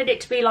kind of wanted it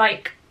to be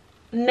like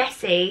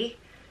messy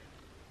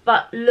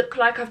but look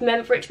like I've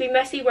meant for it to be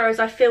messy, whereas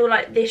I feel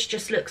like this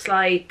just looks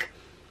like,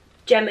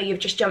 Gemma, you've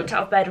just jumped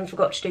out of bed and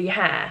forgot to do your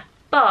hair.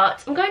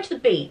 But I'm going to the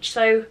beach,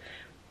 so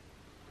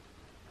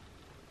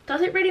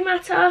does it really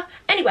matter?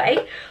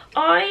 Anyway,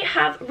 I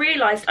have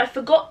realised I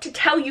forgot to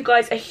tell you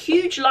guys a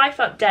huge life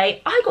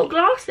update. I got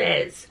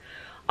glasses.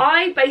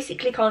 I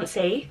basically can't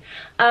see,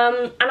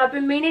 and I've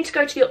been meaning to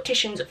go to the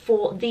opticians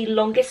for the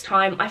longest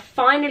time. I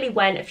finally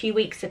went a few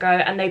weeks ago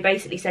and they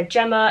basically said,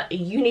 Gemma,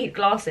 you need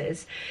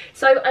glasses.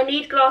 So I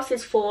need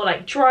glasses for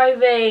like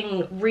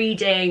driving,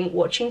 reading,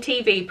 watching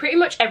TV, pretty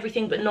much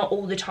everything but not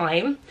all the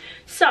time.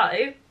 So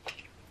I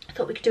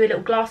thought we could do a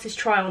little glasses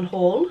try on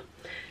haul.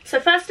 So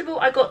first of all,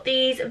 I got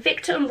these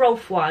Victor and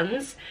Rolf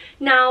ones.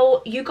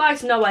 Now, you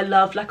guys know I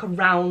love like a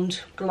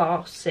round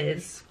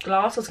glasses.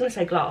 Glass? I was going to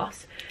say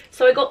glass.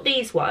 So I got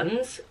these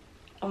ones.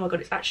 Oh my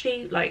god, it's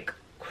actually like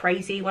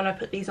crazy when I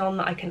put these on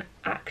that I can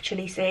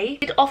actually see.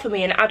 It did offer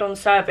me an add-on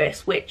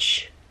service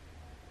which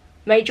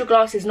made your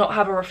glasses not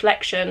have a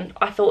reflection.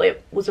 I thought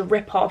it was a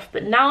rip-off,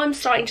 but now I'm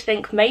starting to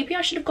think maybe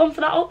I should have gone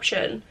for that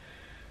option.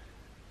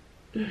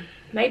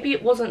 Maybe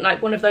it wasn't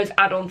like one of those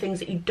add-on things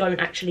that you don't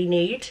actually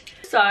need.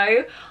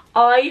 So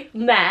I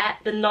met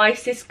the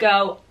nicest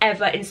girl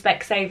ever in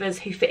Specsavers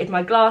who fitted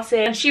my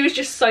glasses, and she was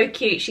just so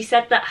cute. She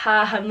said that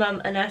her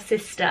mum and her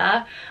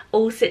sister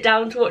all sit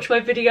down to watch my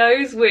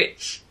videos,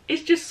 which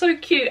is just so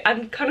cute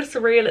and kind of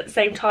surreal at the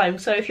same time.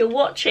 So if you're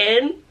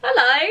watching,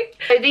 hello.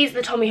 So these are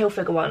the Tommy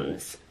Hilfiger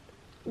ones.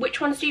 Which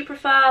ones do you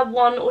prefer,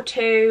 1 or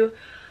 2?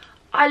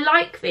 I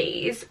like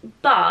these,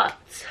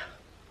 but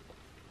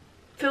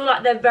feel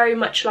like they're very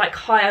much like,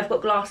 hi, I've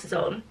got glasses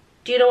on.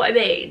 Do you know what I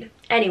mean?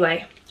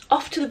 Anyway,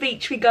 off to the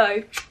beach we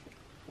go.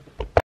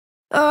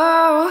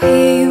 Oh,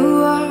 here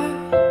you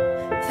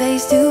are,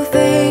 face to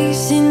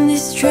face in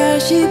this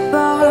trashy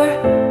bar.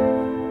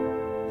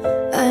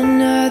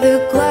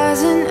 Another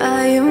glass and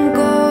I am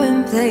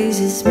going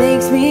places.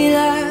 Makes me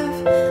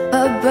laugh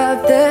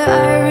about the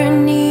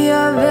irony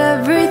of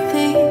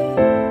everything.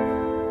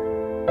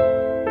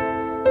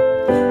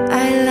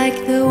 I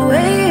like the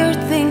way you're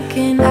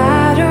thinking.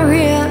 I don't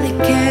really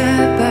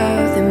care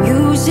about the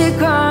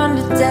music on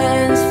the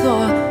dance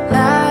floor.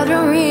 I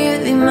don't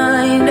really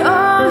mind.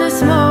 All the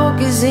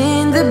smoke is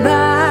in the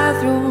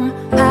bathroom.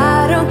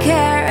 I don't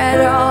care at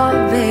all,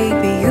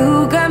 baby.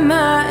 You got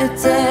my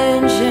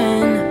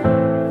attention.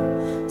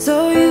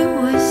 So you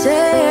were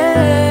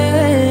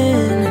saying,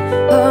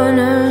 oh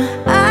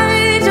no,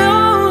 I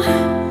don't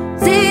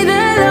see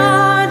the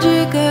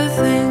logic of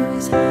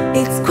things.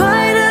 It's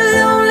quite a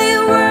lonely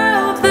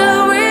world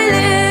that we're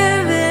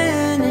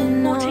living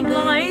in. Morning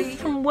live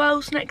from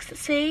Wells next to the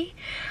sea.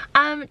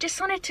 Just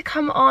wanted to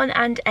come on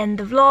and end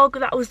the vlog.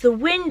 That was the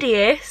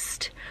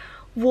windiest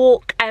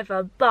walk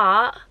ever,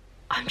 but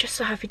I'm just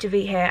so happy to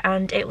be here,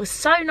 and it was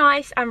so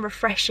nice and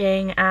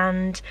refreshing,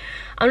 and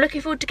I'm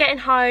looking forward to getting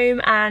home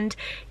and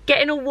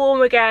getting all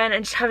warm again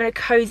and just having a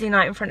cozy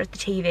night in front of the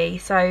TV.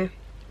 So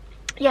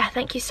yeah,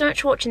 thank you so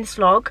much for watching this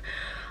vlog.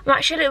 I'm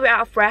actually a little bit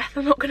out of breath,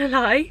 I'm not gonna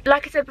lie.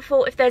 Like I said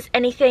before, if there's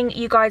anything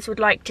you guys would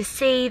like to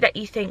see that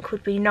you think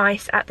would be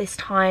nice at this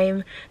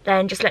time,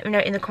 then just let me know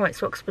in the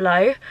comments box below.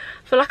 I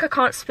feel like I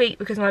can't speak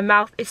because my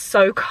mouth is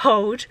so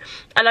cold.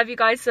 I love you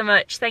guys so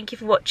much. Thank you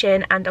for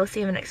watching, and I'll see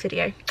you in the next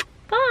video.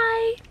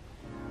 Bye!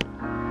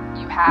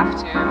 You have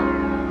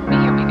to be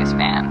your biggest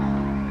fan.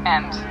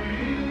 And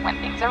when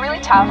things are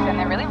really tough and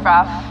they're really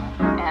rough,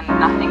 and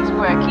nothing's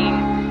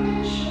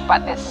working,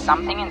 but there's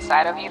something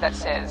inside of you that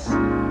says,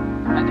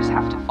 I just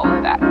have to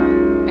follow that.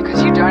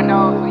 Because you don't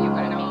know who you